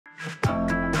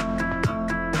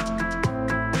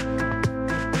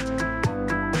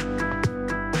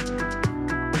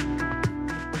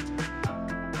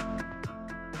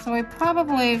So I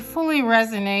probably fully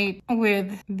resonate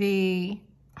with the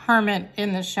Hermit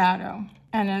in the shadow.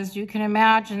 And as you can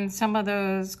imagine, some of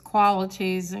those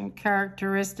qualities and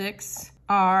characteristics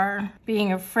are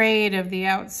being afraid of the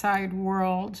outside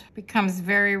world, becomes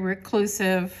very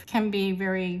reclusive, can be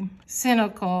very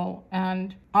cynical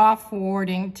and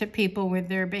off-warding to people with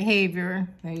their behavior.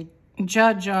 They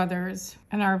judge others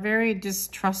and are very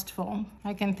distrustful.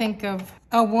 I can think of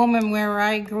a woman where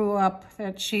I grew up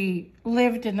that she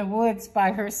lived in the woods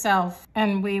by herself,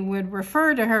 and we would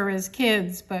refer to her as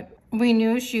kids, but we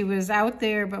knew she was out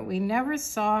there, but we never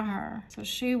saw her. So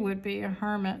she would be a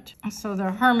hermit. So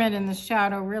the Hermit in the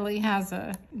shadow really has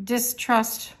a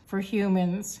distrust for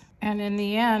humans. And in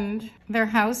the end, their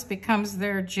house becomes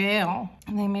their jail.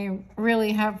 And they may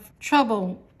really have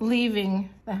trouble leaving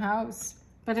the house.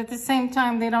 But at the same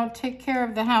time, they don't take care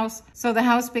of the house. So the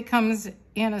house becomes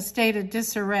in a state of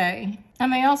disarray.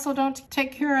 And they also don't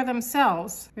take care of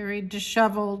themselves. Very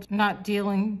disheveled, not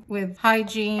dealing with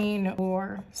hygiene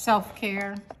or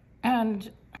self-care.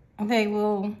 And they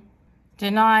will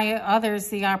deny others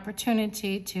the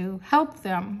opportunity to help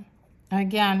them.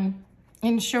 Again,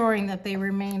 ensuring that they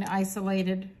remain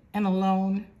isolated and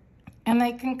alone. And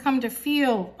they can come to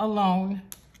feel alone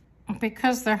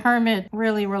because the Hermit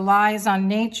really relies on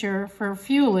nature for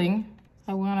fueling.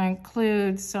 I want to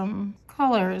include some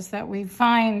colors that we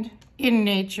find in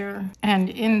nature and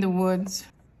in the woods.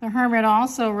 The Hermit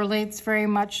also relates very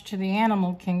much to the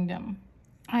animal kingdom.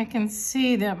 I can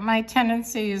see that my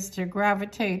tendency is to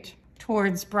gravitate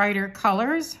towards brighter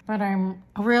colors, but I'm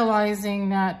realizing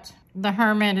that the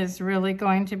Hermit is really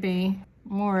going to be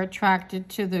more attracted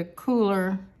to the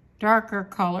cooler, darker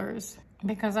colors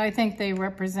because I think they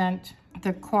represent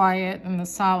the quiet and the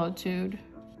solitude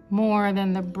more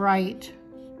than the bright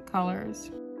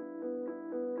colors.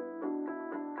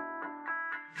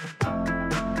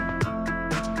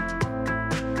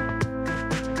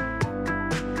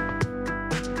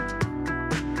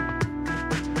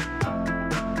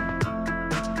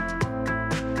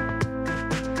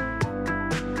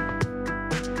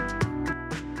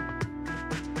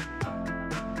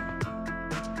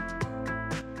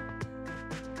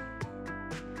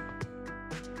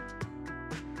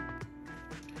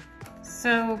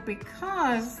 So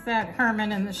because that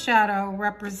Hermit in the shadow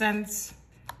represents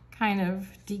kind of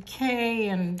decay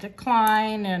and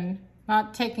decline and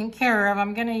not taken care of,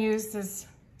 I'm going to use this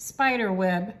spider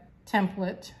web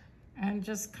template and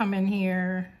just come in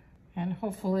here, and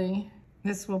hopefully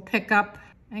this will pick up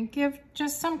and give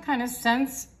just some kind of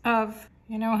sense of,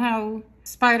 you know, how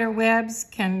spider webs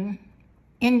can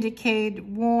indicate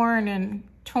worn and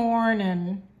torn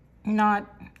and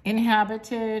not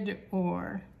inhabited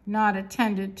or not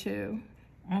attended to.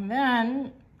 And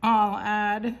then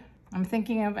I'm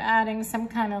thinking of adding some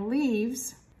kind of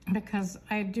leaves, because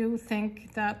I do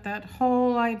think that that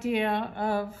whole idea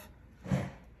of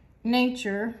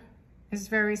nature is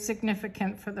very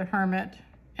significant for the Hermit.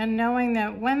 And knowing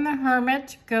that when the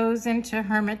Hermit goes into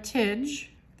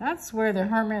hermitage, that's where the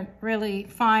Hermit really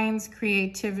finds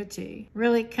creativity,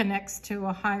 really connects to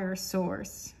a higher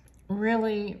source,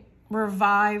 really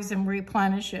revives and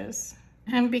replenishes.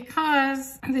 And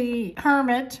because the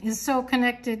Hermit is so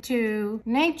connected to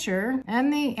nature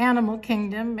and the animal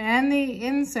kingdom and the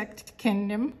insect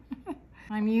kingdom,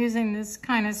 I'm using this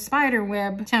kind of spider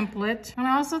web template. And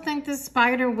I also think this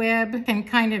spider web can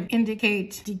kind of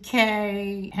indicate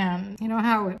decay and, you know,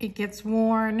 how it gets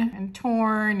worn and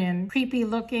torn and creepy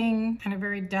looking, kind of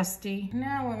very dusty.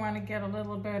 Now we want to get a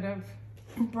little bit of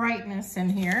brightness in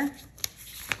here.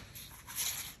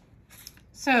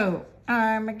 So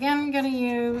I'm again going to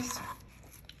use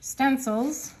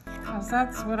stencils, because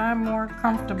that's what I'm more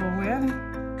comfortable with.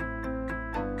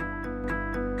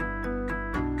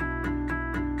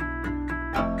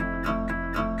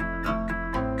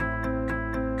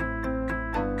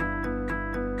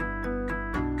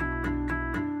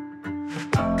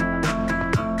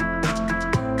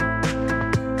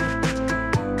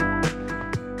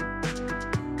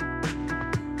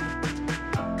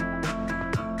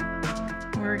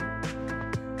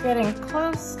 Getting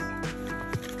close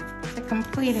to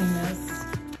completing this.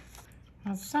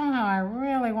 And somehow I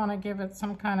really want to give it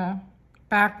some kind of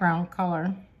background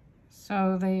color.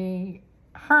 So the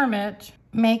Hermit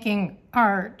making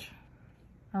art,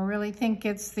 I really think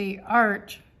it's the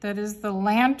art that is the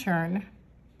lantern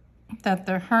that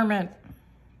the Hermit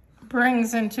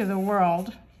brings into the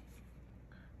world.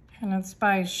 And it's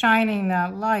by shining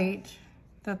that light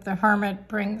that the Hermit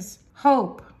brings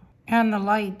hope and the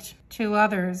light to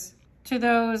others, to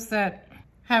those that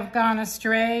have gone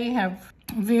astray, have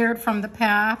veered from the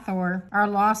path, or are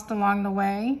lost along the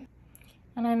way.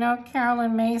 And I know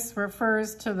Carolyn Mace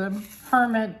refers to the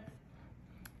hermit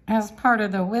as part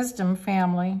of the wisdom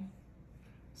family.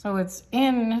 So it's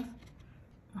in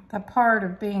the part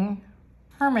of being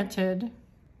hermited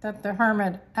that the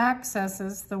hermit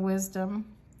accesses the wisdom.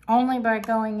 Only by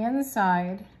going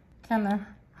inside can the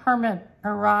hermit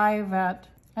arrive at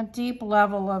a deep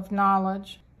level of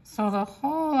knowledge. So the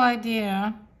whole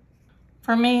idea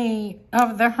for me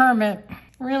of the hermit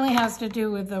really has to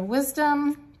do with the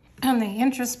wisdom and the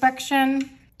introspection.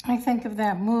 I think of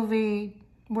that movie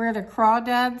Where the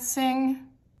Crawdads Sing.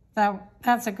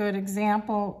 That's a good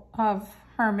example of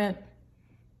hermit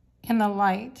in the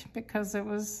light, because it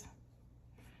was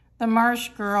the marsh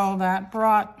girl that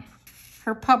brought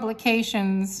her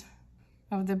publications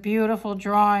of the beautiful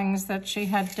drawings that she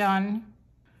had done,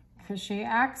 because she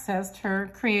accessed her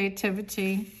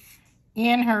creativity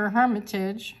in her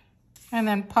hermitage and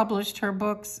then published her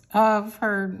books of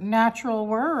her natural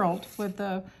world with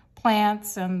the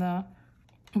plants and the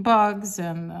bugs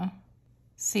and the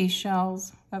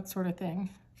seashells, that sort of thing.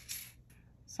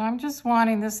 So I'm just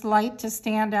wanting this light to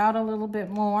stand out a little bit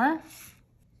more.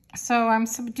 So I'm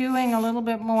subduing a little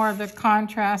bit more of the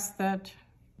contrast that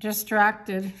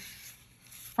distracted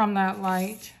from that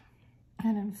light.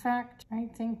 And in fact, I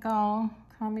think I'll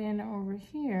come in over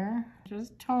here,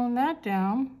 just tone that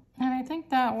down. And I think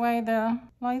that way the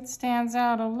light stands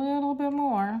out a little bit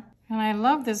more. And I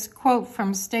love this quote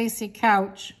from Stacy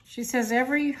Couch. She says,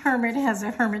 "Every hermit has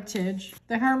a hermitage.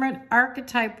 The hermit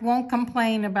archetype won't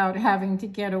complain about having to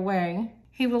get away.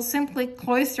 He will simply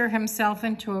cloister himself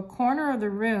into a corner of the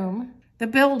room, the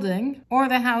building, or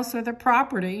the house or the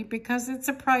property because it's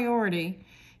a priority.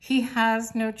 He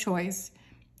has no choice.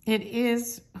 It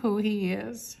is who he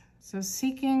is." So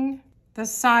seeking the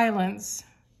silence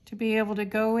to be able to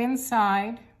go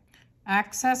inside,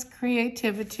 access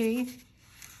creativity,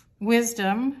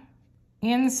 wisdom,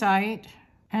 insight,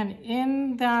 and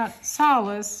in that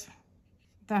solace,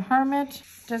 the hermit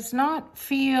does not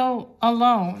feel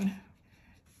alone.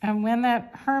 And when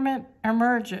that hermit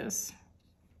emerges,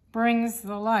 brings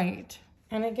the light.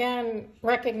 And again,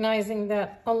 recognizing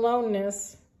that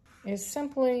aloneness is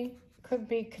simply, could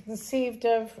be conceived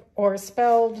of or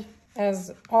spelled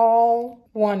as all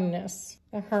oneness.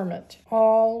 The hermit,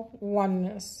 all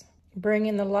oneness,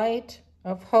 bringing the light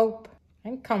of hope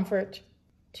and comfort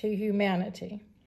to humanity.